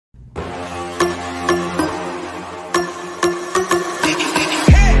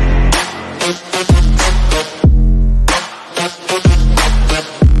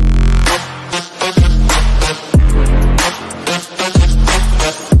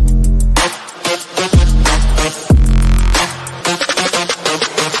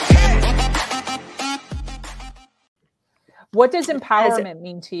What does empowerment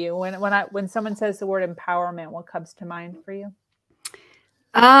mean to you? When someone says the word empowerment, what comes to mind for you?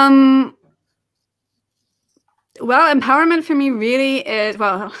 Well, empowerment for me really is,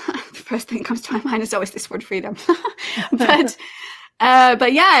 well, the first thing that comes to my mind is always this word freedom. But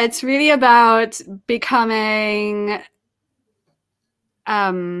yeah, it's really about becoming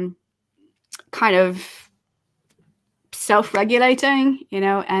kind of self-regulating,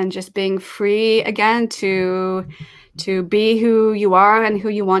 and just being free again to be who you are and who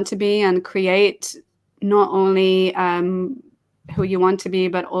you want to be, and create not only who you want to be,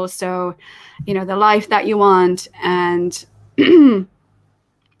 but also, the life that you want, and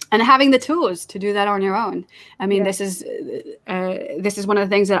and having the tools to do that on your own. I mean, this is one of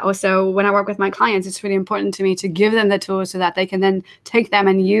the things that also, when I work with my clients, it's really important to me to give them the tools so that they can then take them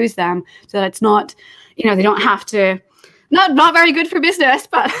and use them, so that it's not, they don't have to, not very good for business,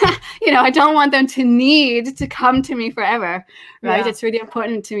 but I don't want them to need to come to me forever, right? Yeah. It's really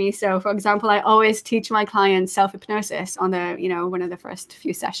important to me. So, for example, I always teach my clients self-hypnosis on the, one of the first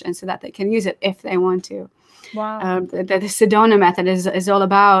few sessions, so that they can use it if they want to. Wow. The Sedona Method is all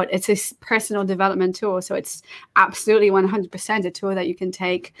about, it's a personal development tool. So it's absolutely 100% a tool that you can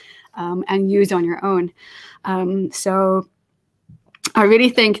take and use on your own. So I really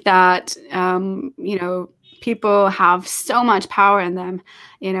think that, people have so much power in them,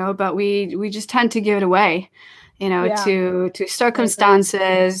 but we just tend to give it away, to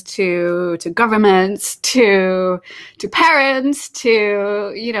circumstances, to governments, to parents,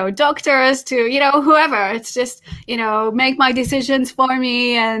 to doctors, to whoever. It's just, make my decisions for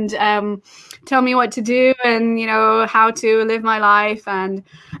me, and tell me what to do, and how to live my life, and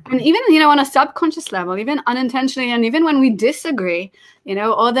even on a subconscious level, even unintentionally, and even when we disagree,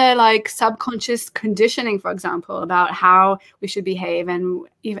 all the like subconscious conditioning, for example, about how we should behave, and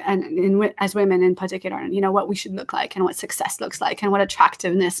even as women in particular, and what we should look like, and what success looks like, and what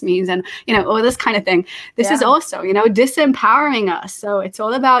attractiveness means, and all this kind of thing. This is also disempowering us. So it's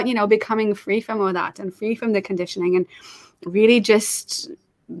all about becoming free from all that, and free from the conditioning, and really just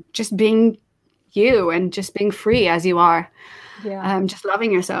being you, and just being free as you are. Just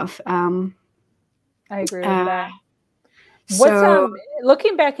loving yourself. I agree with that. What's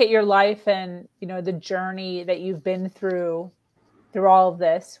looking back at your life, and the journey that you've been through all of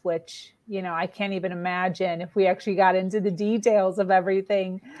this, which I can't even imagine if we actually got into the details of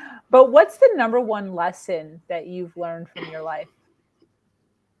everything, but what's the number one lesson that you've learned from your life?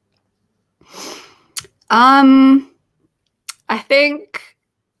 I think,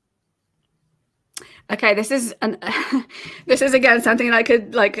 okay, this is again something that I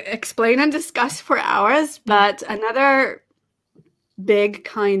could explain and discuss for hours, but another big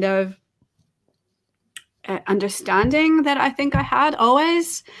kind of understanding that I think I had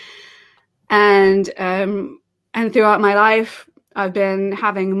always, and throughout my life, I've been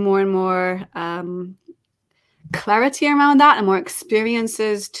having more and more clarity around that, and more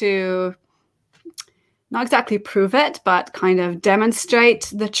experiences to not exactly prove it, but kind of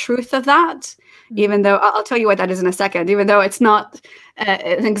demonstrate the truth of that. Even though I'll tell you what that is in a second, even though it's not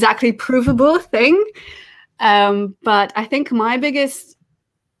an exactly provable thing. But I think my biggest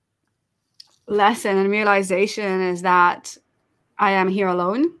lesson and realization is that I am here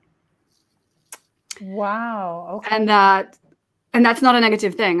alone. Wow. Okay. And that's not a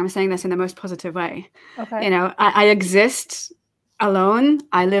negative thing. I'm saying this in the most positive way. Okay. I exist alone,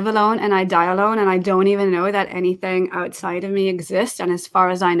 I live alone, and I die alone, and I don't even know that anything outside of me exists. And as far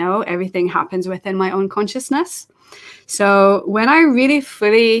as I know, everything happens within my own consciousness. So when I really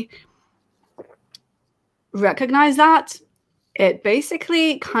fully recognize that, it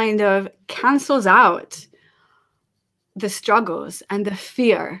basically kind of cancels out the struggles and the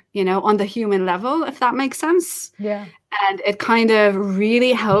fear, on the human level, if that makes sense. Yeah. And it kind of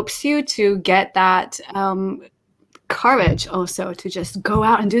really helps you to get that courage also to just go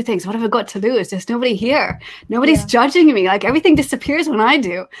out and do things. What have I got to lose? There's nobody here. Nobody's judging me. Like, everything disappears when I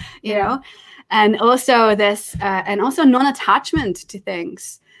do, you know? And also this, and also non-attachment to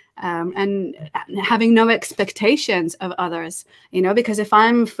things. And having no expectations of others, because if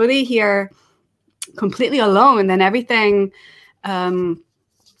I'm fully here completely alone, then everything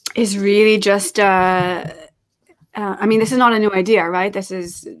is really just, I mean, this is not a new idea, right? This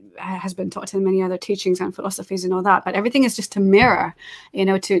has been taught in many other teachings and philosophies and all that, but everything is just a mirror,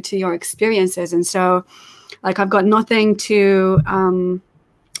 to your experiences. And so, I've got nothing to,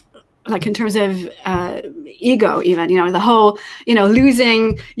 in terms of ego, even, the whole,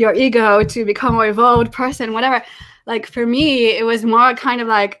 losing your ego to become a more evolved person, whatever. For me, it was more kind of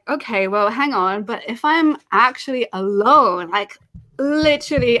okay, well, hang on. But if I'm actually alone,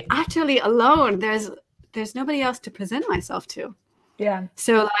 literally, utterly alone, there's there's nobody else to present myself to. Yeah.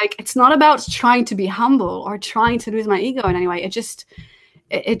 So like, it's not about trying to be humble or trying to lose my ego in any way. It just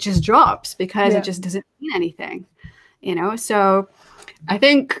drops because it just doesn't mean anything, you know? So I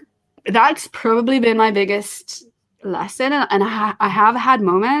think that's probably been my biggest lesson. And I have had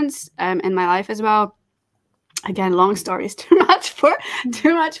moments in my life as well. Again, long stories, too much for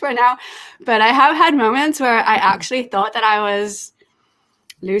now. But I have had moments where I actually thought that I was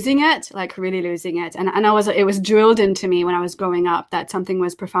losing it, like really losing it. And it was drilled into me when I was growing up that something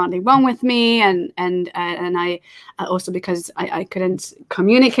was profoundly wrong with me. And I also, because I couldn't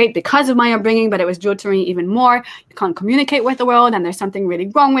communicate because of my upbringing, but it was drilled to me even more. You can't communicate with the world and there's something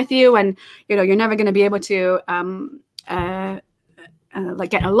really wrong with you. And, you know, you're never going to be able to like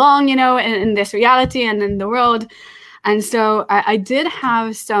get along, you know, in this reality and in the world. And so I did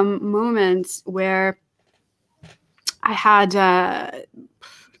have some moments where I had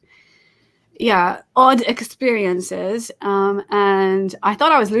odd experiences. And I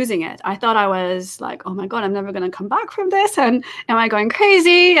thought I was losing it. I thought I was like, oh my God, I'm never going to come back from this. And am I going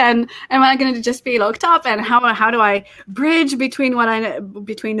crazy? And am I going to just be locked up? And how do I bridge between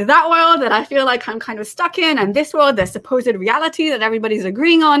between that world that I feel like I'm kind of stuck in and this world, the supposed reality that everybody's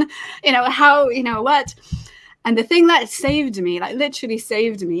agreeing on, you know, how, you know, what? And the thing that saved me, like literally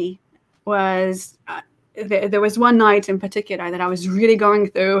saved me, was there was one night in particular that I was really going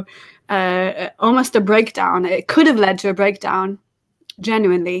through almost a breakdown. It could have led to a breakdown,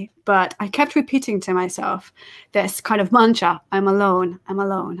 genuinely, but I kept repeating to myself this kind of mantra: I'm alone, I'm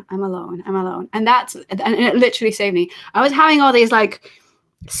alone, I'm alone, I'm alone. And it literally saved me. I was having all these like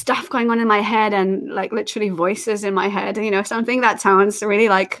stuff going on in my head and like literally voices in my head, you know, something that sounds really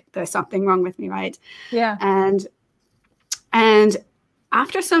like there's something wrong with me, right? Yeah. And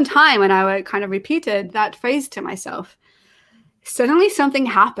after some time, when I would kind of repeated that phrase to myself, suddenly something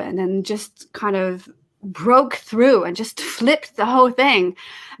happened and just kind of broke through and just flipped the whole thing.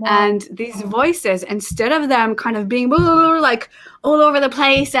 Wow. And these voices, instead of them kind of being like all over the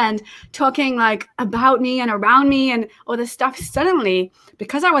place and talking like about me and around me and all this stuff, suddenly,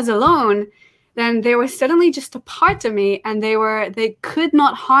 because I was alone, then they were suddenly just a part of me, and they could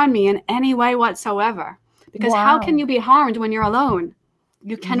not harm me in any way whatsoever. Because how can you be harmed when you're alone?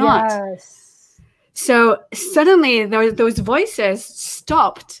 You cannot. Yes. So suddenly those voices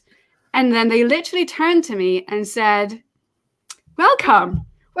stopped, and then they literally turned to me and said, welcome,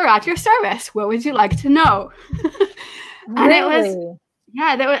 we're at your service. What would you like to know? And it was,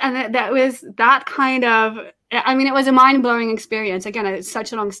 that was that kind of, I mean, it was a mind-blowing experience. Again, it's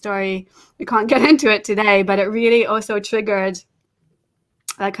such a long story. We can't get into it today, but it really also triggered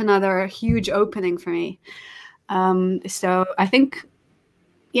like another huge opening for me. So I think,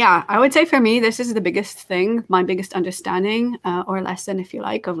 yeah, I would say for me, this is the biggest thing, my biggest understanding or lesson, if you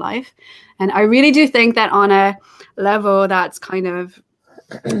like, of life. And I really do think that on a level that's kind of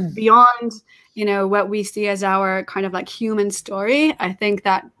beyond, you know, what we see as our kind of like human story, I think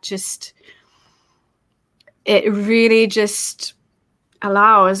that it really just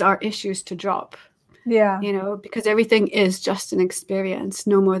allows our issues to drop. Yeah. You know, because everything is just an experience,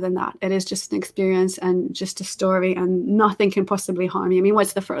 no more than that. It is just an experience and just a story, and nothing can possibly harm you. I mean,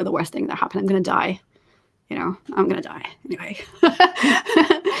 what's the worst thing that happened? I'm going to die. You know, I'm going to die anyway.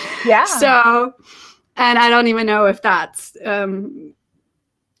 Yeah. So, and I don't even know if that's,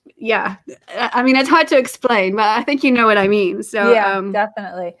 yeah. I mean, it's hard to explain, but I think you know what I mean. So, yeah,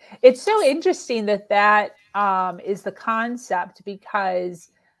 definitely. It's so interesting that is the concept, because,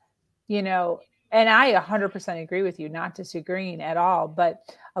 you know, and I 100% agree with you, not disagreeing at all.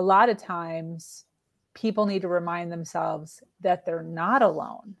 But a lot of times people need to remind themselves that they're not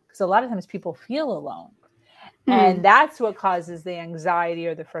alone, because a lot of times people feel alone. And that's what causes the anxiety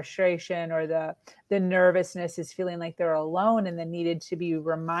or the frustration or the nervousness, is feeling like they're alone, and then needed to be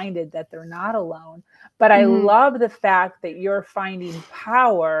reminded that they're not alone. But I love the fact that you're finding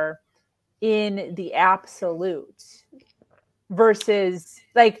power in the absolute versus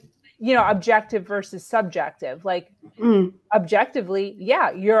like, you know, objective versus subjective. Like objectively,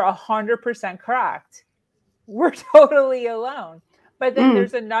 yeah, you're 100% correct. We're totally alone. But then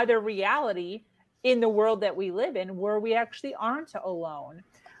there's another reality in the world that we live in where we actually aren't alone.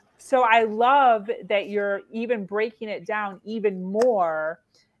 So I love that you're even breaking it down even more.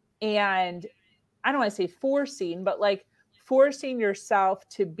 And I don't want to say forcing, but like forcing yourself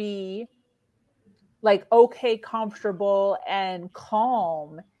to be like, okay, comfortable and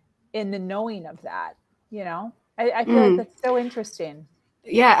calm in the knowing of that, you know. I feel like that's so interesting.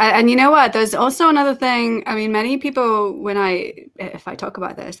 Yeah, and you know what? There's also another thing. I mean, many people, if I talk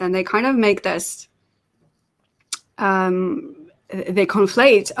about this, and they kind of make this they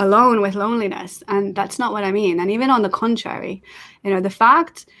conflate alone with loneliness, and that's not what I mean. And even on the contrary, the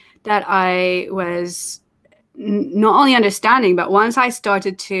fact that I was not only understanding, but once I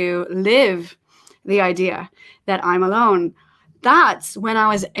started to live the idea that I'm alone, that's when I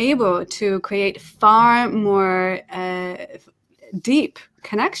was able to create far more deep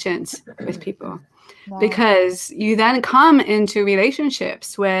connections with people. Wow. Because you then come into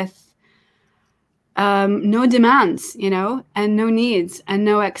relationships with no demands, and no needs and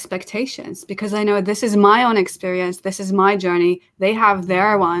no expectations, because I know this is my own experience. This is my journey. They have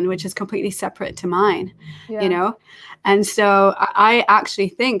their one, which is completely separate to mine, And so I actually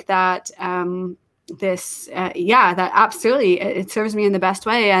think that that absolutely it serves me in the best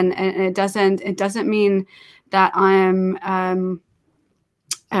way. And it doesn't mean that I'm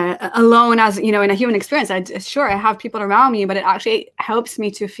alone as, in a human experience. I have people around me, but it actually helps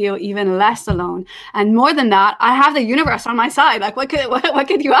me to feel even less alone. And more than that, I have the universe on my side. Like, what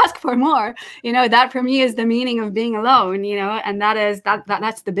could you ask for more? That for me is the meaning of being alone, and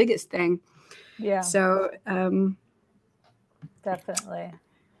that's the biggest thing. Yeah. So, definitely.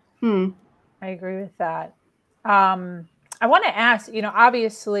 I agree with that. I want to ask,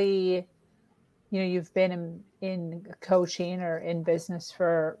 obviously, you've been in coaching or in business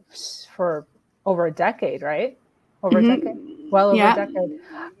for over a decade, right? Over a decade? Well over a decade.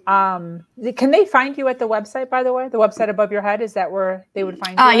 Can they find you at the website, by the way? The website above your head, is that where they would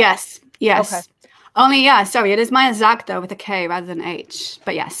find you? Yes. Okay. Only, sorry, it is Maya Zack, though, with a K rather than H.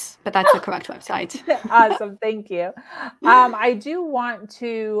 But yes, that's the correct website. Awesome. Thank you. I do want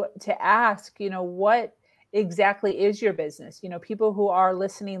to ask, what exactly is your business? People who are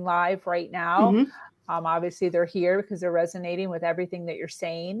listening live right now, obviously they're here because they're resonating with everything that you're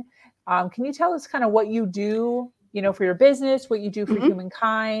saying. Can you tell us kind of what you do, for your business, what you do for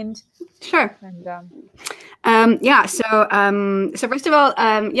humankind? Sure. And, So first of all,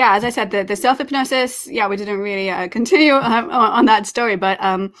 as I said, the self-hypnosis, we didn't really continue on that story, but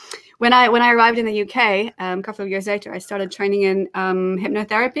when I arrived in the UK a couple of years later, I started training in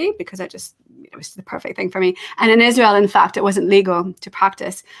hypnotherapy because it was the perfect thing for me. And in Israel, in fact, it wasn't legal to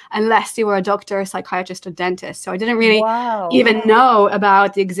practice unless you were a doctor, psychiatrist, or dentist. So I didn't really even know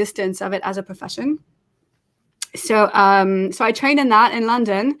about the existence of it as a profession. So I trained in that in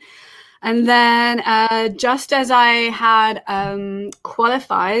London. And then just as I had fully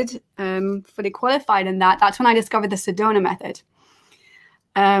qualified in that, that's when I discovered the Sedona Method,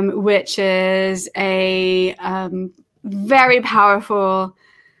 which is a very powerful,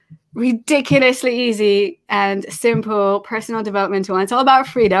 ridiculously easy and simple personal development tool. And it's all about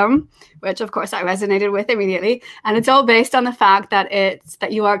freedom, which of course I resonated with immediately. And it's all based on the fact that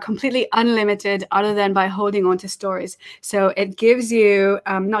you are completely unlimited other than by holding on to stories. So it gives you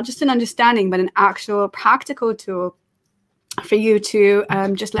not just an understanding, but an actual practical tool for you to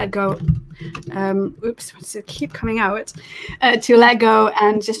just let go. Oops, what's it keep coming out? To let go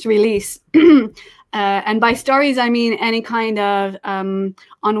and just release. And by stories, I mean any kind of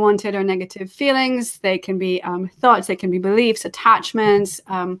unwanted or negative feelings. They can be thoughts, they can be beliefs, attachments,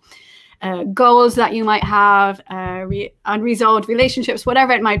 goals that you might have, unresolved relationships,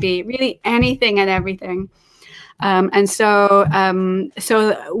 whatever it might be, really anything and everything. And so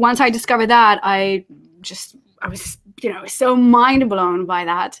once I discovered that, I was so mind blown by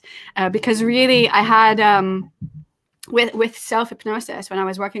that, because really I had with self-hypnosis, when I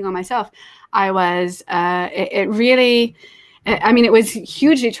was working on myself, I was it was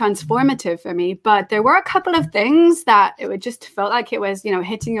hugely transformative for me. But there were a couple of things that it just felt like it was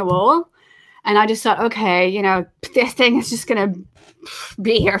hitting a wall, and I just thought, okay, this thing is just gonna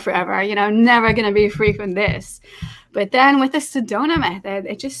be here forever, never gonna be free from this. But then with the Sedona Method,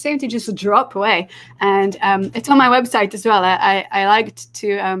 it just seemed to just drop away. And it's on my website as well. I liked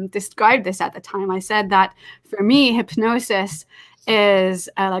to describe this at the time. I said that for me, hypnosis is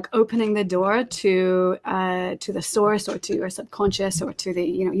like opening the door to the source, or to your subconscious, or to the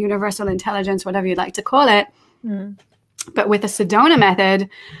universal intelligence, whatever you'd like to call it. But with the Sedona Method,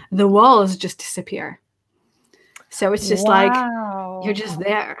 the walls just disappear. So it's just like you're just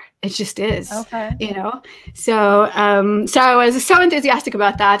there. It just is. Okay. So I was so enthusiastic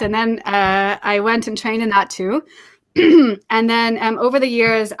about that, and then I went and trained in that too. And then over the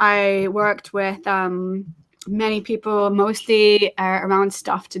years, I worked with many people, mostly around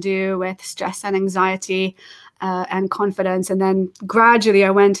stuff to do with stress and anxiety and confidence. And then gradually,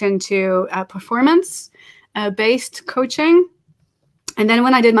 I went into performance-based coaching. And then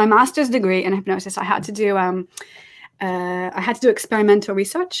when I did my master's degree in hypnosis, I had to do experimental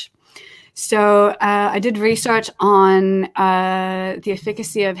research. So I did research on the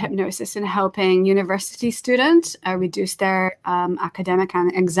efficacy of hypnosis in helping university students reduce their academic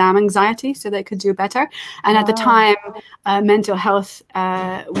and exam anxiety so they could do better. And at the time, mental health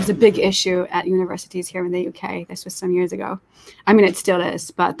was a big issue at universities here in the UK. This was some years ago. I mean, it still is,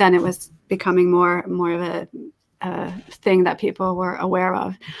 but then it was becoming more of a thing that people were aware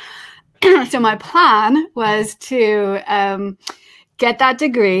of. So my plan was to get that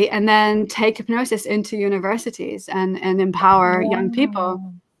degree and then take hypnosis into universities and empower young people.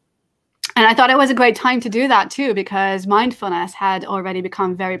 And I thought it was a great time to do that too, because mindfulness had already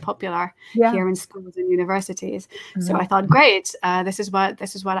become very popular here in schools and universities. So I thought, great, this is what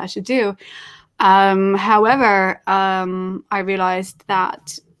I should do. However, I realized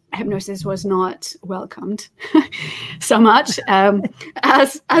that hypnosis was not welcomed so much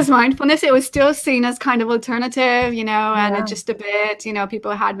as mindfulness. It was still seen as kind of alternative, and it just a bit,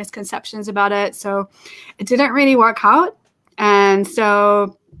 people had misconceptions about it. So it didn't really work out. And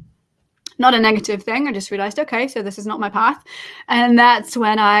so, not a negative thing. I just realized, okay, so this is not my path. And that's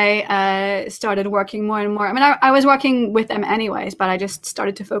when I started working more and more. I mean, I was working with them anyways, but I just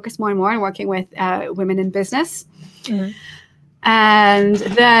started to focus more and more on working with women in business. And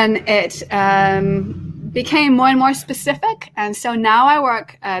then it became more and more specific. And so now I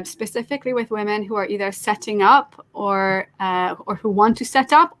work specifically with women who are either setting up or who want to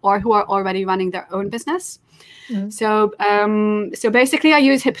set up or who are already running their own business. So basically I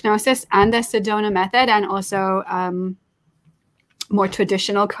use hypnosis and the Sedona Method and also more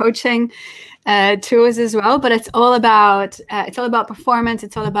traditional coaching tools as well, but it's all about performance.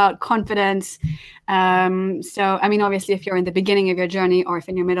 It's all about confidence. So, I mean, obviously, if you're in the beginning of your journey or if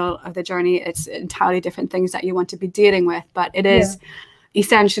in your middle of the journey, it's entirely different things that you want to be dealing with. But it is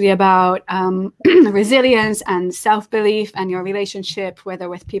essentially about resilience and self-belief and your relationship, whether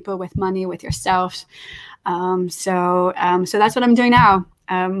with people, with money, with yourself. So that's what I'm doing now.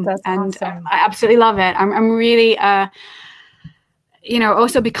 That's awesome. I absolutely love it. I'm really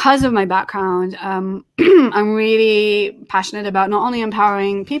also because of my background, I'm really passionate about not only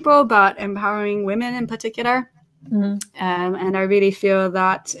empowering people, but empowering women in particular. And I really feel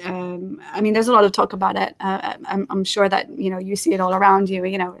that, I mean, there's a lot of talk about it. I'm sure that, you see it all around you,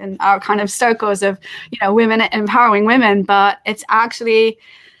 in our kind of circles of, women empowering women, but there's actually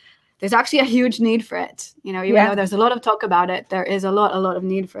a huge need for it. Even though there's a lot of talk about it, there is a lot of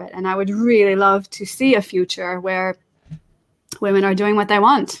need for it. And I would really love to see a future where women are doing what they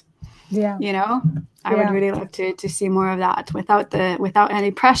want. I would really love to see more of that without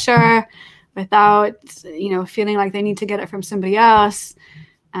any pressure, without feeling like they need to get it from somebody else.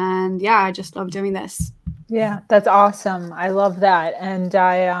 And I just love doing this. That's awesome. I love that. And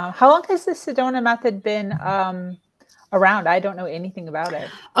how long has the Sedona Method been around? I don't know anything about it.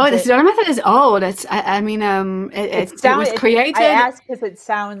 The Sedona Method is old. It was created. I ask because it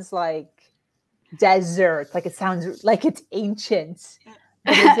sounds like desert, like it sounds like it's ancient.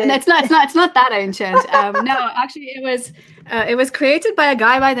 It's not that ancient. No, actually it was created by a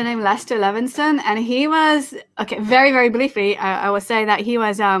guy by the name Lester Levinson, and he was very, very briefly, I will say that he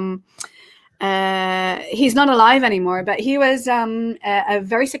was he's not alive anymore, but he was a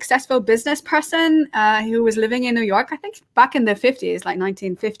very successful business person who was living in New York, I think back in the 50s, like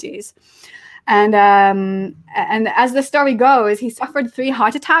 1950s. And as the story goes, he suffered 3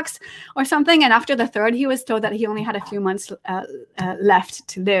 heart attacks or something. And after the third, he was told that he only had a few months left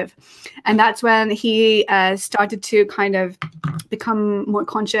to live. And that's when he started to kind of become more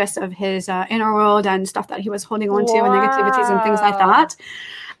conscious of his inner world and stuff that he was holding on to and negativities and things like that.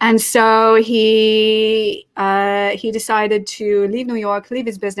 And so he decided to leave New York, leave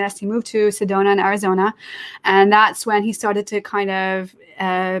his business. He moved to Sedona in Arizona. And that's when he started to kind of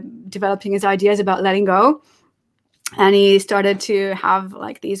developing his ideas about letting go. And he started to have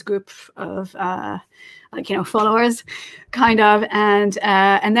like these group of followers kind of. And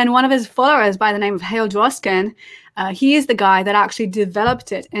then one of his followers by the name of Hale Dwoskin, he is the guy that actually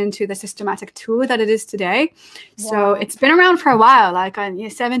developed it into the systematic tool that it is today. Wow. So it's been around for a while, like in the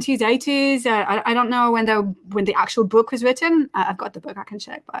 70s, 80s. I don't know when the actual book was written. I've got the book, I can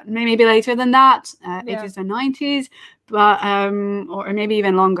check, but maybe later than that, 80s or 90s, but or maybe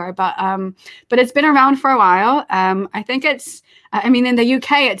even longer. But it's been around for a while. I think in the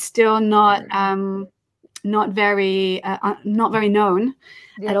UK, it's still not very known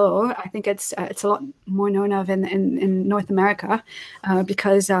at all. I think it's a lot more known of in North America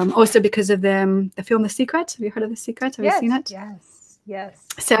because of the film The Secret. Have you heard of The Secret? Have you seen it? Yes.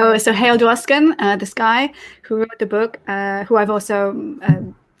 So Hale Dwoskin, this guy who wrote the book, who I've also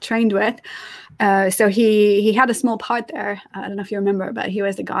trained with. So he had a small part there. I don't know if you remember, but he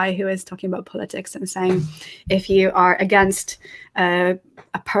was the guy who was talking about politics and saying, if you are against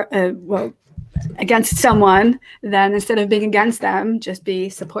against someone, then instead of being against them, just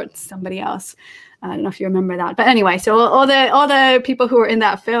support somebody else. I don't know if you remember that, but anyway, so all the people who were in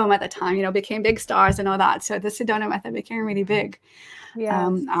that film at the time, you know, became big stars and all that. So the Sedona Method became really big.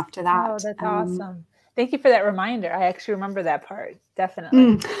 After that. Oh, that's awesome. Thank you for that reminder. I actually remember that part.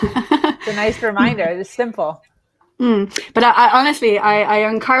 Definitely. It's a nice reminder. It's simple. But I honestly, I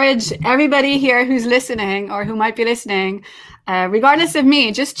encourage everybody here who's listening or who might be listening, regardless of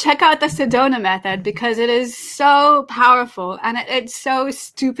me, just check out the Sedona Method, because it is so powerful and it's so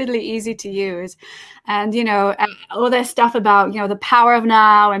stupidly easy to use. And, you know, all this stuff about, you know, the power of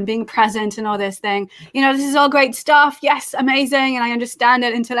now and being present and all this thing, you know, this is all great stuff. Yes, amazing. And I understand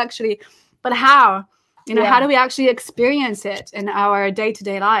it intellectually, but how? You know, how do we actually experience it in our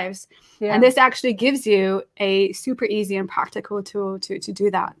day-to-day lives? And this actually gives you a super easy and practical tool to do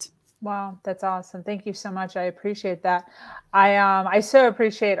that. Wow, that's awesome. Thank you so much. I appreciate that. I so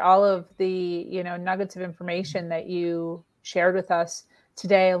appreciate all of the, you know, nuggets of information that you shared with us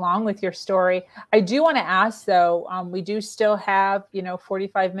today, along with your story. I do want to ask, though, we do still have, you know,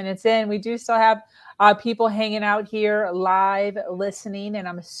 45 minutes in, we do still have people hanging out here live listening, and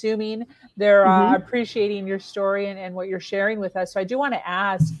I'm assuming they're appreciating your story and what you're sharing with us. So I do want to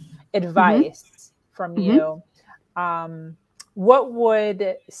ask advice from you. What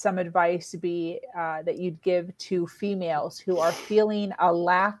would some advice be that you'd give to females who are feeling a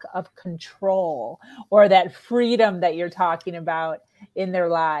lack of control or that freedom that you're talking about in their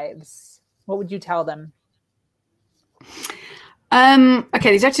lives? What would you tell them?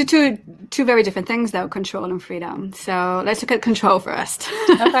 Okay, these are two very different things, though, control and freedom. So let's look at control first.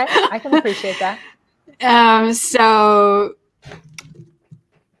 Okay, I can appreciate that. So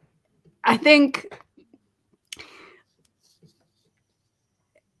I think,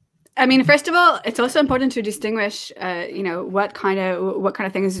 I mean, first of all, it's also important to distinguish, you know, what kind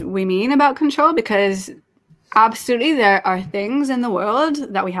of things we mean about control, because absolutely there are things in the world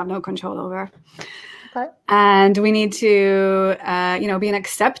that we have no control over. Okay. And we need to, you know, be in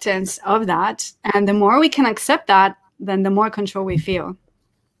acceptance of that. And the more we can accept that, then the more control we feel,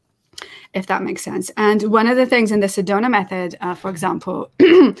 if that makes sense. And one of the things in the Sedona Method, for example,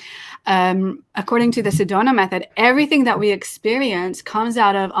 according to the Sedona Method, everything that we experience comes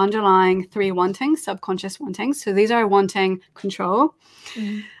out of underlying 3 wantings, subconscious wantings. So these are wanting control,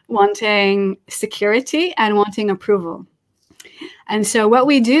 wanting security, and wanting approval. And so what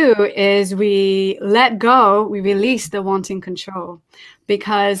we do is we let go, we release the wanting control,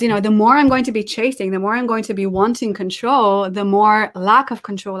 because, you know, the more I'm going to be chasing, the more I'm going to be wanting control, the more lack of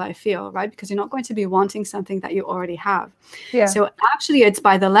control I feel, right? Because you're not going to be wanting something that you already have. Yeah. So actually it's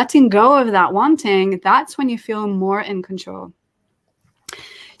by the letting go of that wanting, that's when you feel more in control.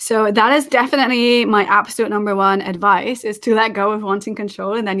 So that is definitely my absolute number one advice, is to let go of wanting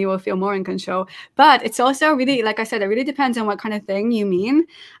control, and then you will feel more in control. But it's also really, like I said, it really depends on what kind of thing you mean.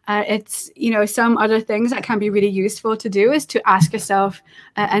 It's, you know, some other things that can be really useful to do is to ask yourself,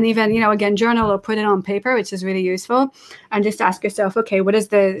 and even, you know, again, journal or put it on paper, which is really useful. And just ask yourself, okay, what is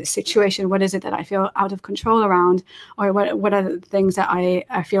the situation? What is it that I feel out of control around? Or what are the things that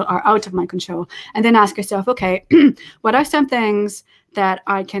I feel are out of my control? And then ask yourself, okay, what are some things that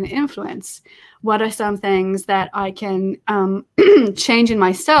I can influence? What are some things that I can change in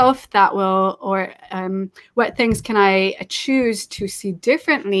myself that will, or what things can I choose to see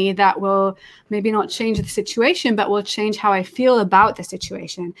differently that will maybe not change the situation, but will change how I feel about the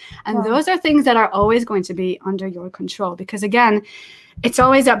situation? And those are things that are always going to be under your control, because again, it's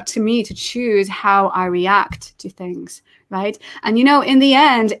always up to me to choose how I react to things, right? And, you know, in the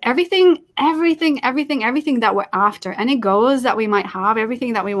end, everything that we're after, any goals that we might have,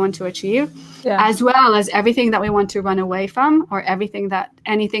 everything that we want to achieve, as well as everything that we want to run away from, or anything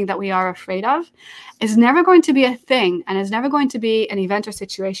that we are afraid of, is never going to be a thing, and is never going to be an event or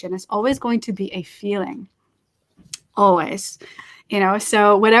situation. It's always going to be a feeling, always. You know,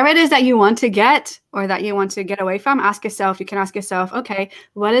 so whatever it is that you want to get or that you want to get away from, you can ask yourself, okay,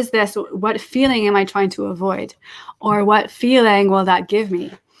 what is this? What feeling am I trying to avoid? Or what feeling will that give me,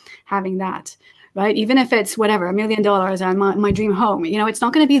 having that, right? Even if it's whatever, $1 million on my dream home, you know, it's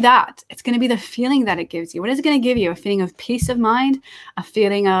not going to be that. It's going to be the feeling that it gives you. What is it going to give you? A feeling of peace of mind, a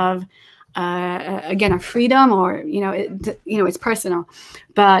feeling of, again, of freedom, or, you know, it's personal.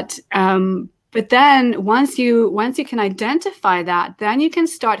 But then once you can identify that, then you can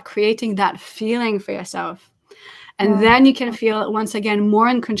start creating that feeling for yourself. And then you can feel, once again, more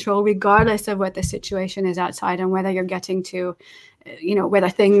in control, regardless of what the situation is outside and whether you're getting to, whether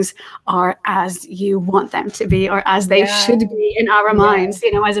things are as you want them to be or as they should be in our minds,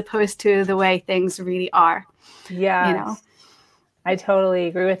 as opposed to the way things really are. Yeah. I totally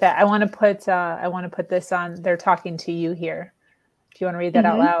agree with that. I want to put this on. They're talking to you here. Do you want to read that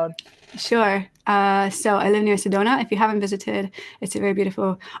out loud? Sure. So I live near Sedona. If you haven't visited, it's a very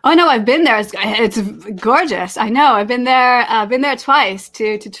beautiful. Oh no, I've been there. It's gorgeous. I know. I've been there. Been there twice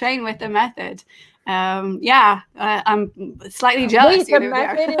to train with the method. I'm slightly jealous.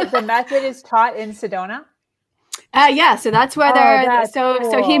 Wait, the method is taught in Sedona? Yeah, so that's where they're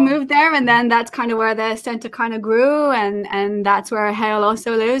so he moved there, and then that's kind of where the center kind of grew, and that's where Hale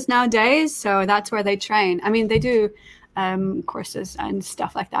also lives nowadays. So that's where they train. I mean, they do courses and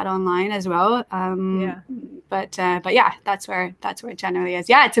stuff like that online as well. But yeah, that's where it generally is.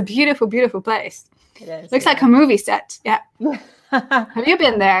 Yeah, it's a beautiful, beautiful place. It is. Looks like a movie set. Yeah. Have you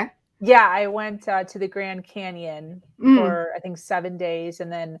been there? Yeah, I went to the Grand Canyon for I think 7 days,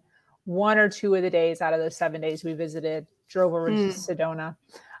 and then 1 or 2 of the days out of those 7 days we drove over to Sedona.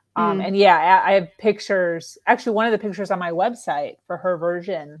 And yeah, I have pictures. Actually, one of the pictures on my website for her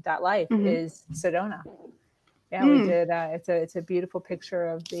version.life is Sedona. Yeah, we did. It's a beautiful picture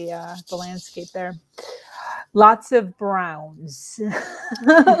of the landscape there. Lots of browns.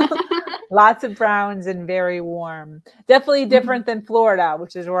 Lots of browns and very warm. Definitely different than Florida,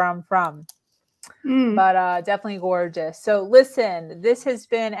 which is where I'm from. But definitely gorgeous. So listen, this has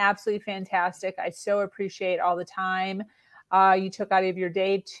been absolutely fantastic. I so appreciate all the time you took out of your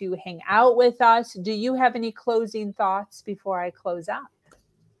day to hang out with us. Do you have any closing thoughts before I close out?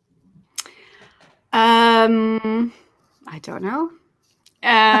 I don't know.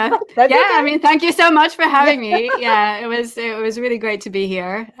 I mean, thank you so much for having me. Yeah, it was really great to be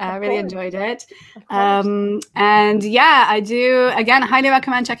here. I really enjoyed it. And yeah, I do again highly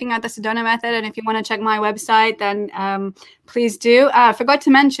recommend checking out the Sedona Method. And if you want to check my website, then please do. I forgot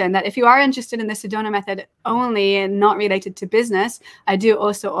to mention that if you are interested in the Sedona Method only and not related to business, I do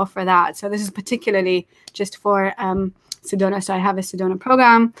also offer that. So this is particularly just for Sedona. So I have a Sedona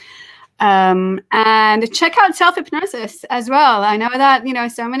program. And check out self-hypnosis as well. I know that,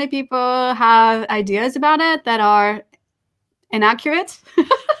 so many people have ideas about it that are inaccurate.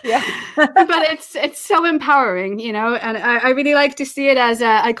 Yeah. But it's so empowering, and I really like to see it as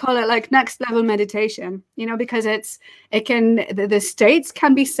I call it like next level meditation, because the states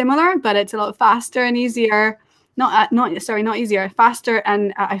can be similar, but it's a lot faster and easier. Not easier, faster,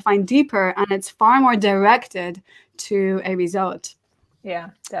 and I find deeper, and it's far more directed to a result.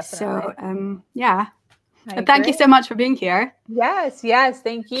 Yeah, definitely. So, yeah. But thank you so much for being here. Yes,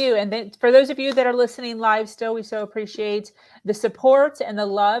 thank you. And then for those of you that are listening live still, we so appreciate the support and the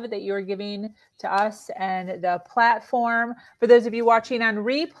love that you're giving to us and the platform. For those of you watching on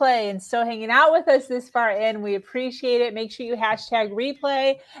replay and still hanging out with us this far in, we appreciate it. Make sure you hashtag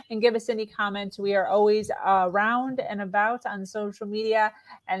replay and give us any comments. We are always around and about on social media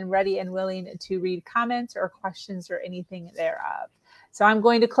and ready and willing to read comments or questions or anything thereof. So I'm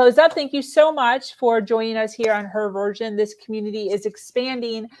going to close up. Thank you so much for joining us here on Her Version. This community is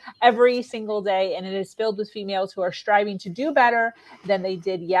expanding every single day, and it is filled with females who are striving to do better than they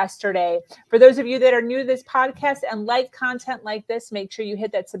did yesterday. For those of you that are new to this podcast and like content like this, make sure you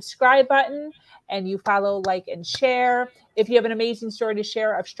hit that subscribe button and you follow, like, and share. If you have an amazing story to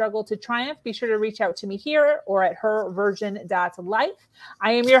share of struggle to triumph, be sure to reach out to me here or at herversion.life.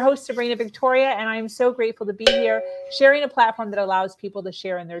 I am your host, Sabrina Victoria, and I am so grateful to be here sharing a platform that allows people to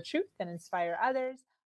share in their truth and inspire others.